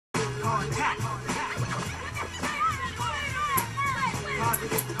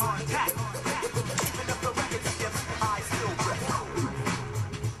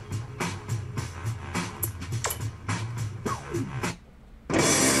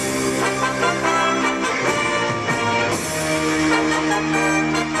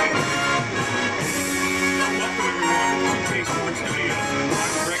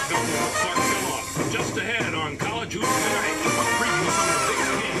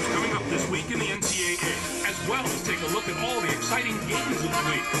at all the exciting games of the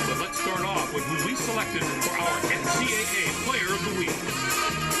week. But let's start off with who we selected for our NCAA Player of the Week.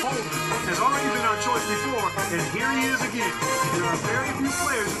 Holden has already been our choice before, and here he is again. There are very few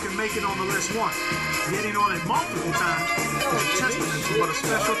players who can make it on the list once. Getting on it multiple times is a testament to what a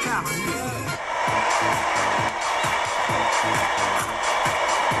special talent he is.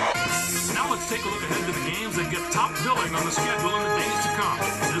 Now let's take a look ahead to the games that get top billing on the schedule in the days to come.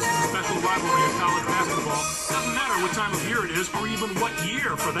 This is a special rivalry of college basketball. Doesn't matter what time of year it is, or even what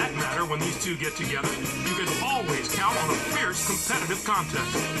year, for that matter, when these two get together. You can always count on a fierce, competitive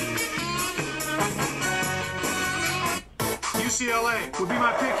contest. UCLA would be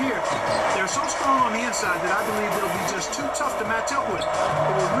my pick here. They're so strong on the inside that I believe they'll be just too tough to match up with.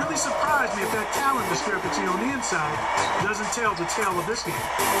 It will really surprise me if that talent discrepancy on the inside doesn't tell the tale of this game.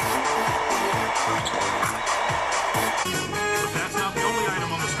 But that's not the only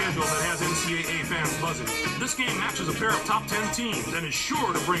item on the schedule that has NCAA fans buzzing. This game matches a pair of top 10 teams and is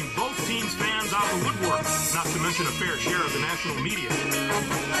sure to bring both teams' fans out of the woodwork, not to mention a fair share of the national media.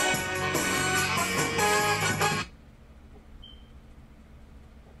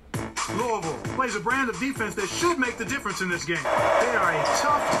 Louisville plays a brand of defense that should make the difference in this game. They are a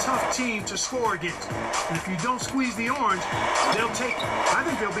tough team to score against. And if you don't squeeze the orange, they'll take it. I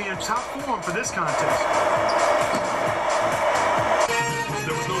think they'll be in top form for this contest.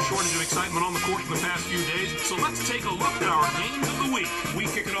 There was no shortage of excitement on the court in the past few days, so let's take a look at our games of the week.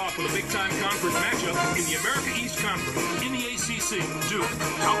 We kick it off with a big-time conference matchup in the America East Conference. In the ACC, Duke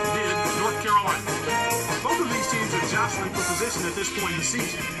outdid North Carolina. Both of these teams are jostling for position at this point in the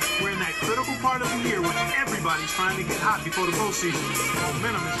season. We're in that critical part of the year when everybody's trying to get hot before the postseason.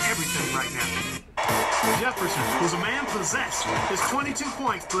 Momentum is everything right now. Jefferson was a man possessed. His 22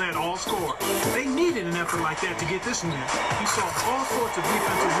 points led all score. They needed an effort like that to get this win. He saw all sorts of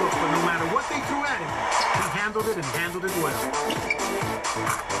defensive looks, but no matter what they threw at him, he handled it and handled it well.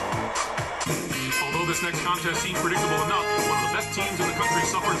 Although this next contest seemed predictable enough, one of the best teams in the country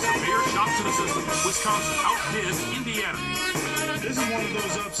suffered a severe shock to the system. Wisconsin outdid Indiana. This is one of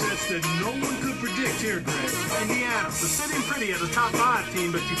those upsets that no one could predict here, Greg. Indiana was sitting pretty as a top 5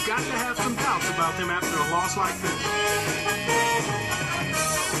 team, but you've got to have some doubts about them after a loss like this.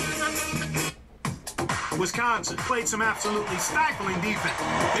 Wisconsin played some absolutely stifling defense.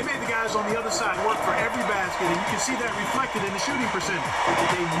 They made the guys on the other side work for every basket, and you can see that reflected in the shooting percentage.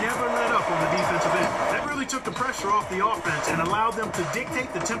 They never let up on the defensive end. That really took the pressure off the offense and allowed them to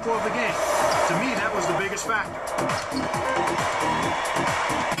dictate the tempo of the game. To me, that was the biggest factor.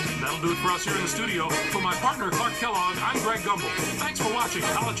 That'll do it for us here in the studio. For my partner, Clark Kellogg, I'm Greg Gumbel. Thanks for watching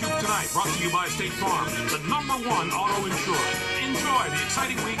College Hoop Tonight, brought to you by State Farm, the #1 auto insurer. Enjoy the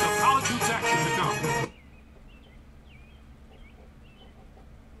exciting week of college hoops action to come.